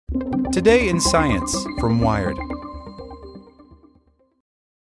Today in Science from Wired.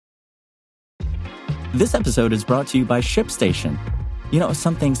 This episode is brought to you by ShipStation. You know,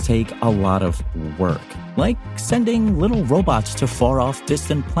 some things take a lot of work, like sending little robots to far-off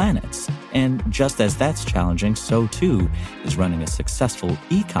distant planets. And just as that's challenging, so too is running a successful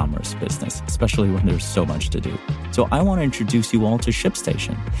e-commerce business, especially when there's so much to do. So I want to introduce you all to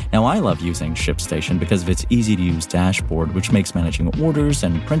ShipStation. Now, I love using ShipStation because of its easy-to-use dashboard, which makes managing orders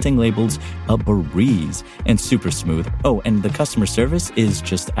and printing labels a breeze and super smooth. Oh, and the customer service is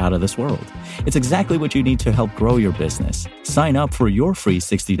just out of this world. It's exactly what you need to help grow your business. Sign up for your free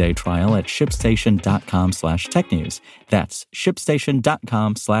 60-day trial at shipstation.com/technews. That's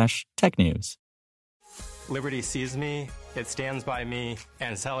shipstation.com/technews. Liberty sees me, it stands by me,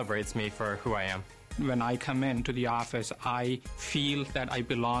 and celebrates me for who I am. When I come into the office, I feel that I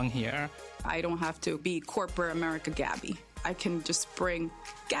belong here. I don't have to be corporate America Gabby. I can just bring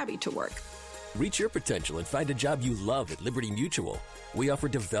Gabby to work. Reach your potential and find a job you love at Liberty Mutual. We offer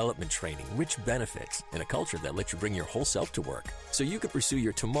development training, rich benefits, and a culture that lets you bring your whole self to work, so you can pursue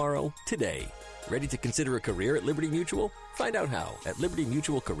your tomorrow today. Ready to consider a career at Liberty Mutual? Find out how at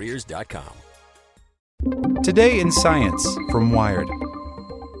libertymutualcareers.com. Today in Science from Wired.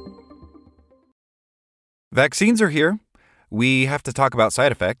 Vaccines are here. We have to talk about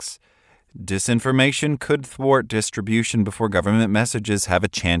side effects. Disinformation could thwart distribution before government messages have a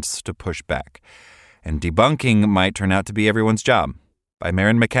chance to push back. And debunking might turn out to be everyone's job. By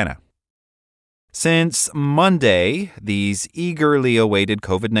Maren McKenna. Since Monday, these eagerly awaited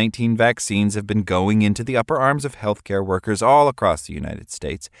COVID-19 vaccines have been going into the upper arms of healthcare workers all across the United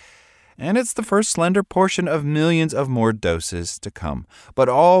States. And it's the first slender portion of millions of more doses to come. But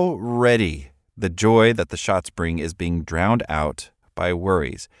already, the joy that the shots bring is being drowned out by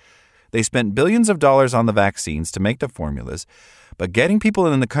worries. They spent billions of dollars on the vaccines to make the formulas, but getting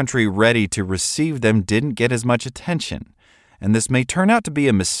people in the country ready to receive them didn't get as much attention. And this may turn out to be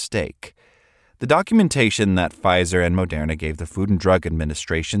a mistake. The documentation that Pfizer and Moderna gave the Food and Drug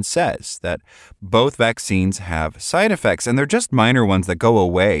Administration says that both vaccines have side effects, and they're just minor ones that go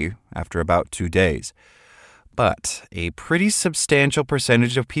away after about 2 days. But a pretty substantial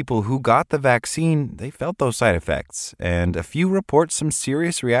percentage of people who got the vaccine, they felt those side effects, and a few report some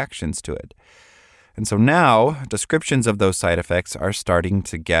serious reactions to it. And so now, descriptions of those side effects are starting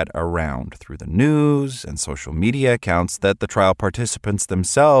to get around through the news and social media accounts that the trial participants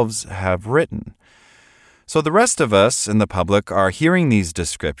themselves have written. So the rest of us in the public are hearing these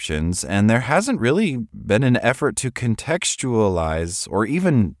descriptions, and there hasn't really been an effort to contextualize or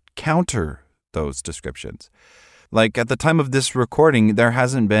even counter those descriptions. Like at the time of this recording, there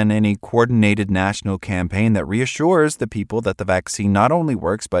hasn't been any coordinated national campaign that reassures the people that the vaccine not only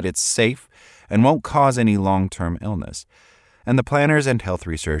works, but it's safe and won't cause any long-term illness. And the planners and health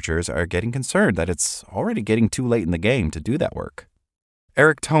researchers are getting concerned that it's already getting too late in the game to do that work.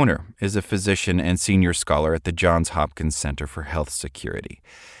 Eric Toner is a physician and senior scholar at the Johns Hopkins Center for Health Security.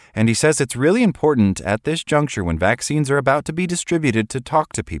 And he says it's really important at this juncture when vaccines are about to be distributed to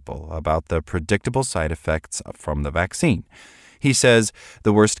talk to people about the predictable side effects from the vaccine. He says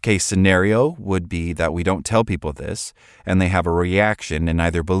the worst-case scenario would be that we don't tell people this, and they have a reaction and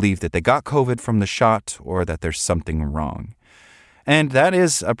either believe that they got COVID from the shot or that there's something wrong. And that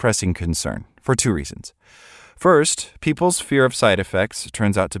is a pressing concern for 2 reasons. First, people's fear of side effects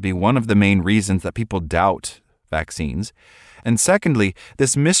turns out to be one of the main reasons that people doubt vaccines. And secondly,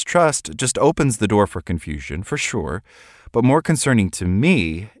 this mistrust just opens the door for confusion, for sure. But more concerning to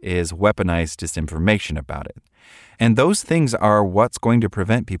me is weaponized disinformation about it. And those things are what's going to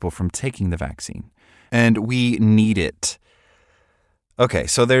prevent people from taking the vaccine. And we need it. Okay,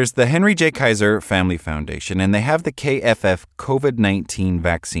 so there's the Henry J. Kaiser Family Foundation, and they have the KFF COVID-19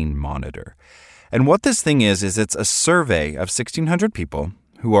 Vaccine Monitor. And what this thing is it's a survey of 1,600 people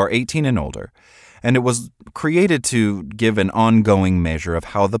who are 18 and older. And it was created to give an ongoing measure of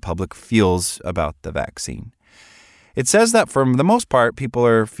how the public feels about the vaccine. It says that for the most part, people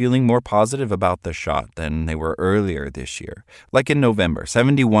are feeling more positive about the shot than they were earlier this year. Like in November,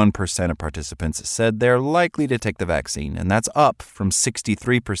 71% of participants said they're likely to take the vaccine, and that's up from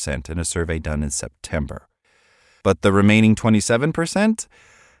 63% in a survey done in September. But the remaining 27%,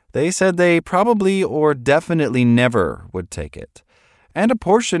 they said they probably or definitely never would take it. And a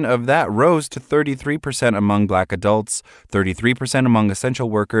portion of that rose to 33% among Black adults, 33% among essential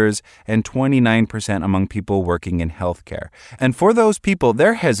workers, and 29% among people working in healthcare. And for those people,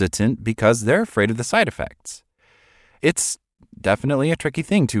 they're hesitant because they're afraid of the side effects. It's definitely a tricky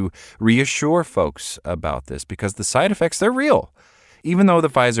thing to reassure folks about this because the side effects, they're real. Even though the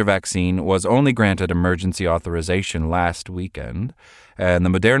Pfizer vaccine was only granted emergency authorization last weekend, and the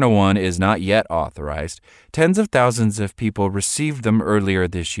Moderna one is not yet authorized, tens of thousands of people received them earlier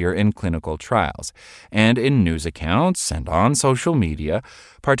this year in clinical trials. And in news accounts and on social media,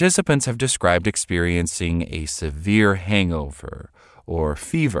 participants have described experiencing a severe hangover or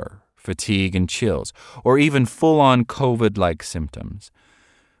fever, fatigue and chills, or even full-on COVID-like symptoms.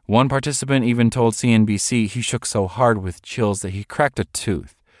 One participant even told CNBC he shook so hard with chills that he cracked a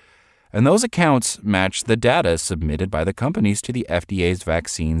tooth. And those accounts match the data submitted by the companies to the FDA's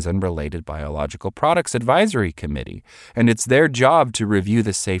Vaccines and Related Biological Products Advisory Committee, and it's their job to review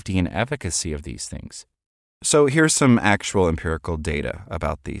the safety and efficacy of these things. So here's some actual empirical data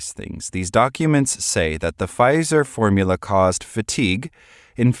about these things. These documents say that the Pfizer formula caused fatigue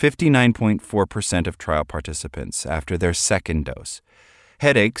in 59.4% of trial participants after their second dose,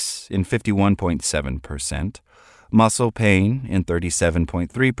 headaches in 51.7%, muscle pain in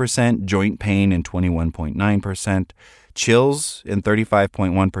 37.3%, joint pain in 21.9%, chills in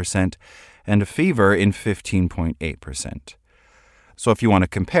 35.1%, and a fever in 15.8%. So if you want to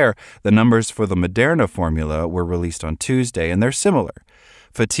compare, the numbers for the Moderna formula were released on Tuesday, and they're similar.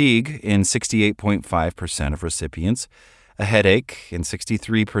 Fatigue in 68.5% of recipients, a headache in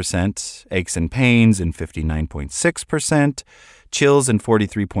 63%, aches and pains in 59.6%, chills in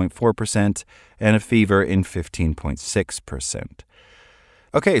 43.4%, and a fever in 15.6%.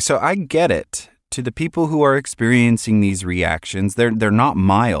 Okay, so I get it. To the people who are experiencing these reactions, they're not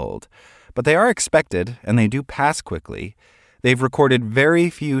mild, but they are expected, and they do pass quickly. They've recorded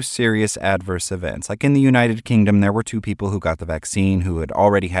very few serious adverse events. Like in the United Kingdom, there were 2 people who got the vaccine who had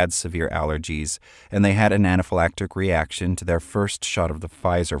already had severe allergies, and they had an anaphylactic reaction to their first shot of the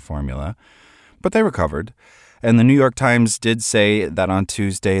Pfizer formula, but they recovered. And the New York Times did say that on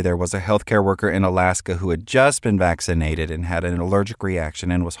Tuesday there was a healthcare worker in Alaska who had just been vaccinated and had an allergic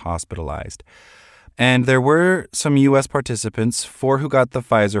reaction and was hospitalized. And there were some U.S. participants, 4 who got the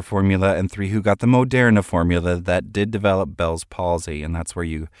Pfizer formula and 3 who got the Moderna formula that did develop Bell's palsy, and that's where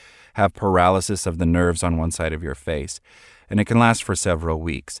you have paralysis of the nerves on one side of your face. And it can last for several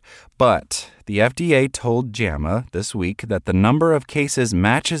weeks. But the FDA told JAMA this week that the number of cases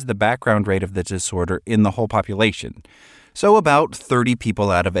matches the background rate of the disorder in the whole population. So about 30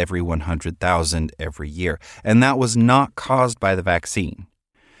 people out of every 100,000 every year. And that was not caused by the vaccine.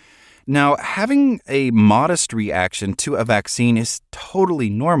 Now, having a modest reaction to a vaccine is totally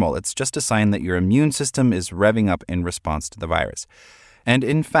normal. It's just a sign that your immune system is revving up in response to the virus. And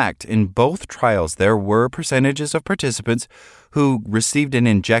in fact, in both trials, there were percentages of participants who received an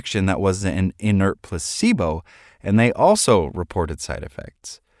injection that was an inert placebo, and they also reported side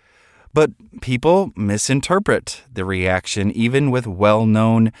effects. But people misinterpret the reaction even with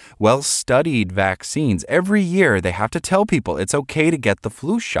well-known, well-studied vaccines. Every year they have to tell people it's okay to get the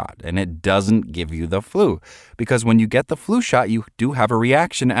flu shot, and it doesn't give you the flu. Because when you get the flu shot, you do have a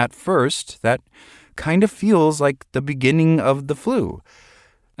reaction at first that kind of feels like the beginning of the flu.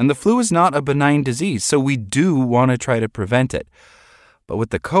 And the flu is not a benign disease, so we do want to try to prevent it. But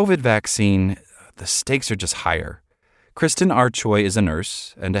with the COVID vaccine, the stakes are just higher. Kristen Archoy is a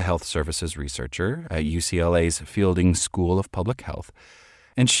nurse and a health services researcher at UCLA's Fielding School of Public Health.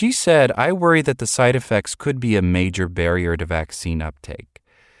 And she said, I worry that the side effects could be a major barrier to vaccine uptake.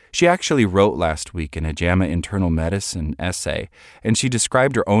 She actually wrote last week in a JAMA Internal Medicine essay, and she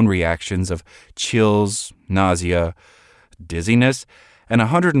described her own reactions of chills, nausea, dizziness, and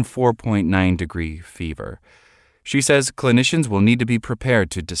 104.9-degree fever. She says clinicians will need to be prepared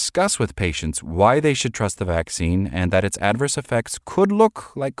to discuss with patients why they should trust the vaccine and that its adverse effects could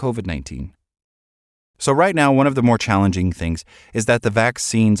look like COVID-19. So right now, one of the more challenging things is that the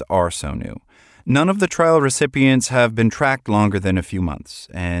vaccines are so new. None of the trial recipients have been tracked longer than a few months.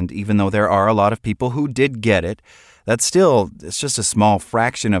 And even though there are a lot of people who did get it, it's just a small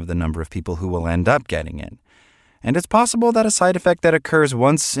fraction of the number of people who will end up getting it. And it's possible that a side effect that occurs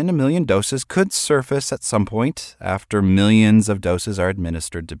once in a million doses could surface at some point after millions of doses are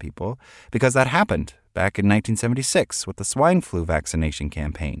administered to people, because that happened back in 1976 with the swine flu vaccination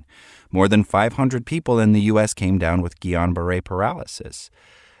campaign. More than 500 people in the U.S. came down with Guillain-Barré paralysis.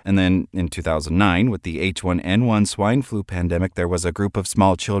 And then in 2009, with the H1N1 swine flu pandemic, there was a group of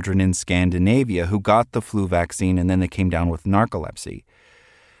small children in Scandinavia who got the flu vaccine and then they came down with narcolepsy.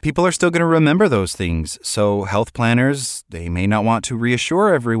 People are still going to remember those things, so health planners, they may not want to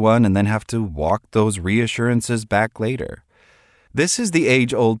reassure everyone and then have to walk those reassurances back later. This is the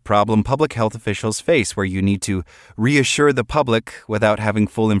age-old problem public health officials face, where you need to reassure the public without having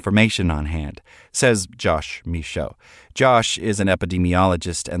full information on hand, says Josh Michaud. Josh is an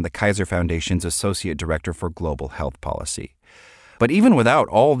epidemiologist and the Kaiser Foundation's Associate Director for Global Health Policy. But even without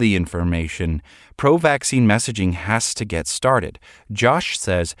all the information, pro-vaccine messaging has to get started. Josh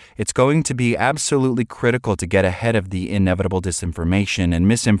says it's going to be absolutely critical to get ahead of the inevitable disinformation and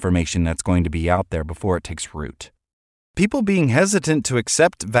misinformation that's going to be out there before it takes root. People being hesitant to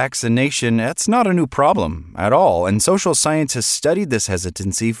accept vaccination, that's not a new problem at all, and social science has studied this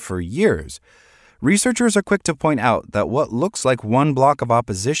hesitancy for years. Researchers are quick to point out that what looks like one block of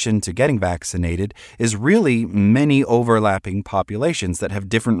opposition to getting vaccinated is really many overlapping populations that have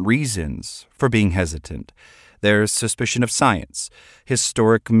different reasons for being hesitant. There's suspicion of science,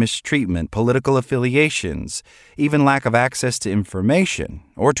 historic mistreatment, political affiliations, even lack of access to information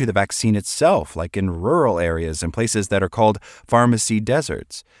or to the vaccine itself, like in rural areas and places that are called pharmacy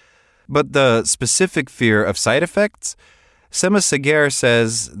deserts. But the specific fear of side effects, Sema Seguer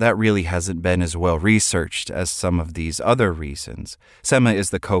says that really hasn't been as well researched as some of these other reasons. Sema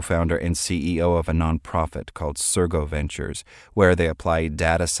is the co-founder and CEO of a nonprofit called Sergo Ventures, where they apply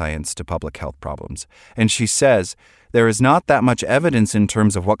data science to public health problems. And she says there is not that much evidence in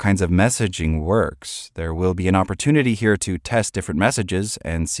terms of what kinds of messaging works. There will be an opportunity here to test different messages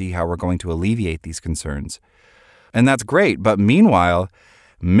and see how we're going to alleviate these concerns. And that's great, but meanwhile,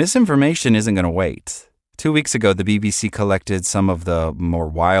 misinformation isn't going to wait. 2 weeks ago, the BBC collected some of the more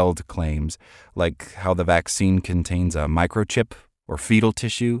wild claims, like how the vaccine contains a microchip or fetal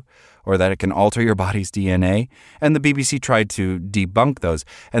tissue, or that it can alter your body's DNA, and the BBC tried to debunk those.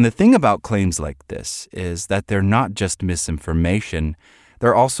 And the thing about claims like this is that they're not just misinformation,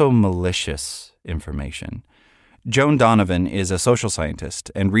 they're also malicious information. Joan Donovan is a social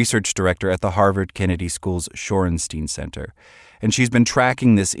scientist and research director at the Harvard Kennedy School's Shorenstein Center. And she's been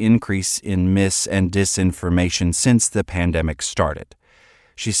tracking this increase in mis- and disinformation since the pandemic started.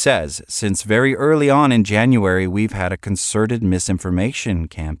 She says, since very early on in January, we've had a concerted misinformation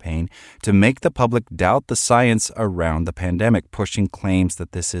campaign to make the public doubt the science around the pandemic, pushing claims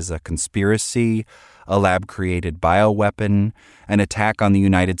that this is a conspiracy, a lab-created bioweapon, an attack on the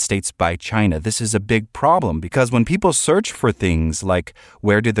United States by China. This is a big problem because when people search for things like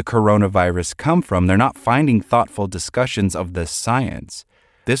where did the coronavirus come from, they're not finding thoughtful discussions of the science.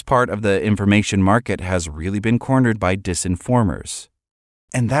 This part of the information market has really been cornered by disinformers.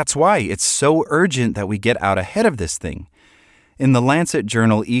 And that's why it's so urgent that we get out ahead of this thing. In the Lancet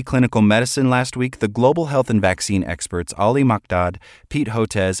journal eClinical Medicine last week, the global health and vaccine experts Ali Makdad, Pete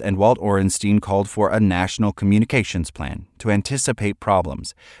Hotez, and Walt Orenstein called for a national communications plan to anticipate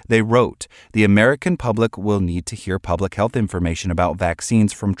problems. They wrote, the American public will need to hear public health information about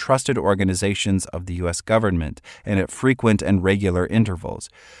vaccines from trusted organizations of the U.S. government and at frequent and regular intervals.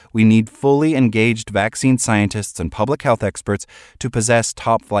 We need fully engaged vaccine scientists and public health experts to possess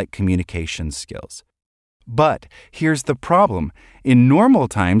top-flight communications skills. But here's the problem. In normal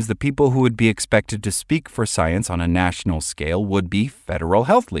times, the people who would be expected to speak for science on a national scale would be federal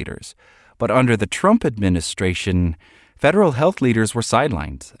health leaders. But under the Trump administration, federal health leaders were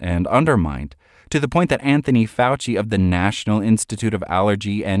sidelined and undermined to the point that Anthony Fauci of the National Institute of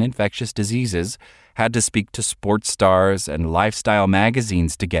Allergy and Infectious Diseases had to speak to sports stars and lifestyle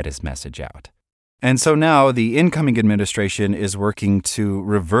magazines to get his message out. And so now the incoming administration is working to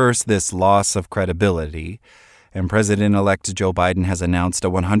reverse this loss of credibility, and President-elect Joe Biden has announced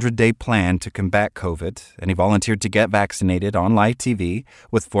a 100-day plan to combat COVID, and he volunteered to get vaccinated on live TV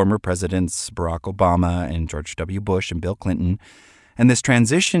with former presidents Barack Obama and George W. Bush and Bill Clinton. And this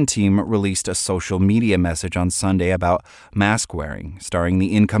transition team released a social media message on Sunday about mask wearing, starring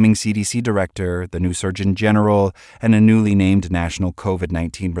the incoming CDC director, the new Surgeon General, and a newly named National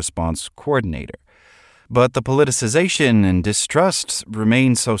COVID-19 Response Coordinator. But the politicization and distrust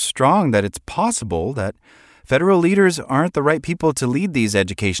remain so strong that it's possible that federal leaders aren't the right people to lead these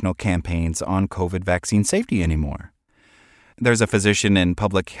educational campaigns on COVID vaccine safety anymore. There's a physician and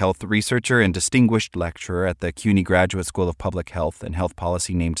public health researcher and distinguished lecturer at the CUNY Graduate School of Public Health and Health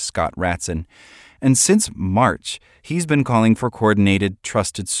Policy named Scott Ratson. And since March, he's been calling for coordinated,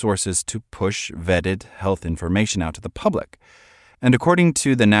 trusted sources to push vetted health information out to the public. And according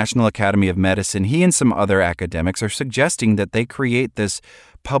to the National Academy of Medicine, he and some other academics are suggesting that they create this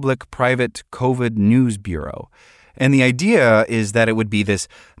public-private COVID news bureau. And the idea is that it would be this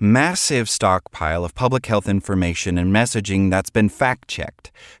massive stockpile of public health information and messaging that's been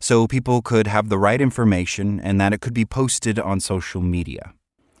fact-checked, so people could have the right information and that it could be posted on social media.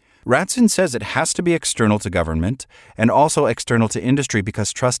 Ratson says it has to be external to government and also external to industry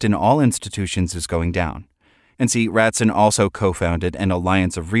because trust in all institutions is going down. And see, Ratson also co-founded an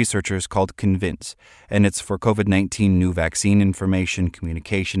alliance of researchers called Convince, and it's for COVID-19 new vaccine information,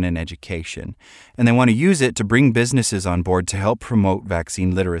 communication, and education. And they want to use it to bring businesses on board to help promote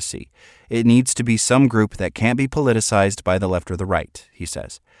vaccine literacy. It needs to be some group that can't be politicized by the left or the right, he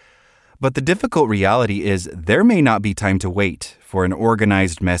says. But the difficult reality is there may not be time to wait for an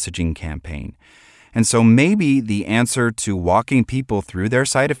organized messaging campaign. And so maybe the answer to walking people through their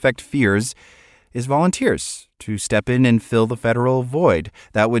side effect fears is volunteers to step in and fill the federal void.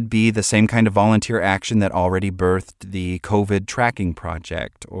 That would be the same kind of volunteer action that already birthed the COVID Tracking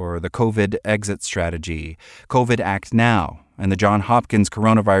Project or the COVID Exit Strategy, COVID Act Now, and the Johns Hopkins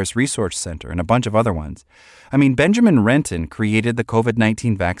Coronavirus Resource Center, and a bunch of other ones. I mean, Benjamin Renton created the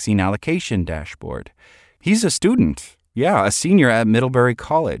COVID-19 vaccine allocation dashboard. He's a student, a senior at Middlebury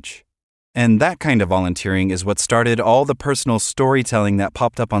College. And that kind of volunteering is what started all the personal storytelling that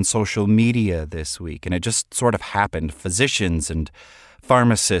popped up on social media this week. And it just sort of happened. Physicians and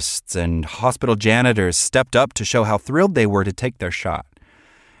pharmacists and hospital janitors stepped up to show how thrilled they were to take their shot.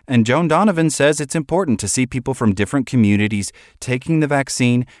 And Joan Donovan says it's important to see people from different communities taking the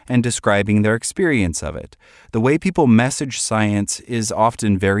vaccine and describing their experience of it. The way people message science is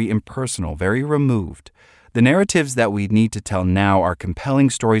often very impersonal, very removed. The narratives that we need to tell now are compelling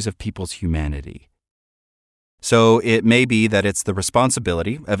stories of people's humanity. So it may be that it's the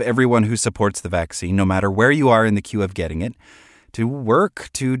responsibility of everyone who supports the vaccine, no matter where you are in the queue of getting it, to work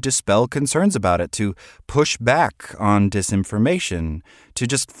to dispel concerns about it, to push back on disinformation, to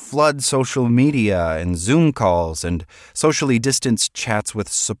just flood social media and Zoom calls and socially distanced chats with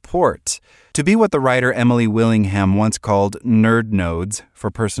support, to be what the writer Emily Willingham once called nerd nodes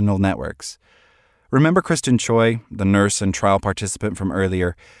for personal networks. Remember Kristen Choi, the nurse and trial participant from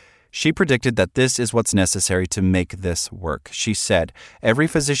earlier? She predicted that this is what's necessary to make this work. She said, every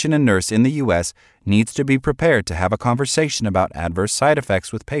physician and nurse in the U.S. needs to be prepared to have a conversation about adverse side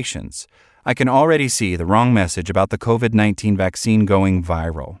effects with patients. I can already see the wrong message about the COVID-19 vaccine going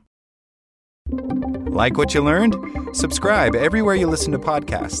viral. Like what you learned? Subscribe everywhere you listen to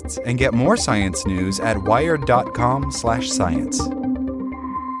podcasts and get more science news at wired.com/science.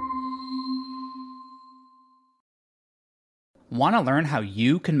 Want to learn how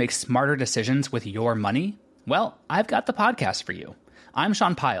you can make smarter decisions with your money? Well, I've got the podcast for you. I'm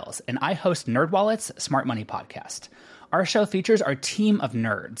Sean Piles, and I host NerdWallet's Smart Money Podcast. Our show features our team of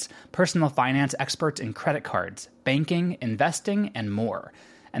nerds, personal finance experts in credit cards, banking, investing, and more.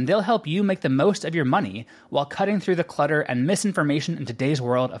 And they'll help you make the most of your money while cutting through the clutter and misinformation in today's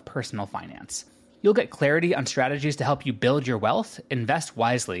world of personal finance. You'll get clarity on strategies to help you build your wealth, invest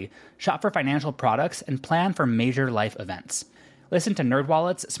wisely, shop for financial products, and plan for major life events. Listen to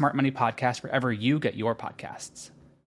NerdWallet's Smart Money Podcast wherever you get your podcasts.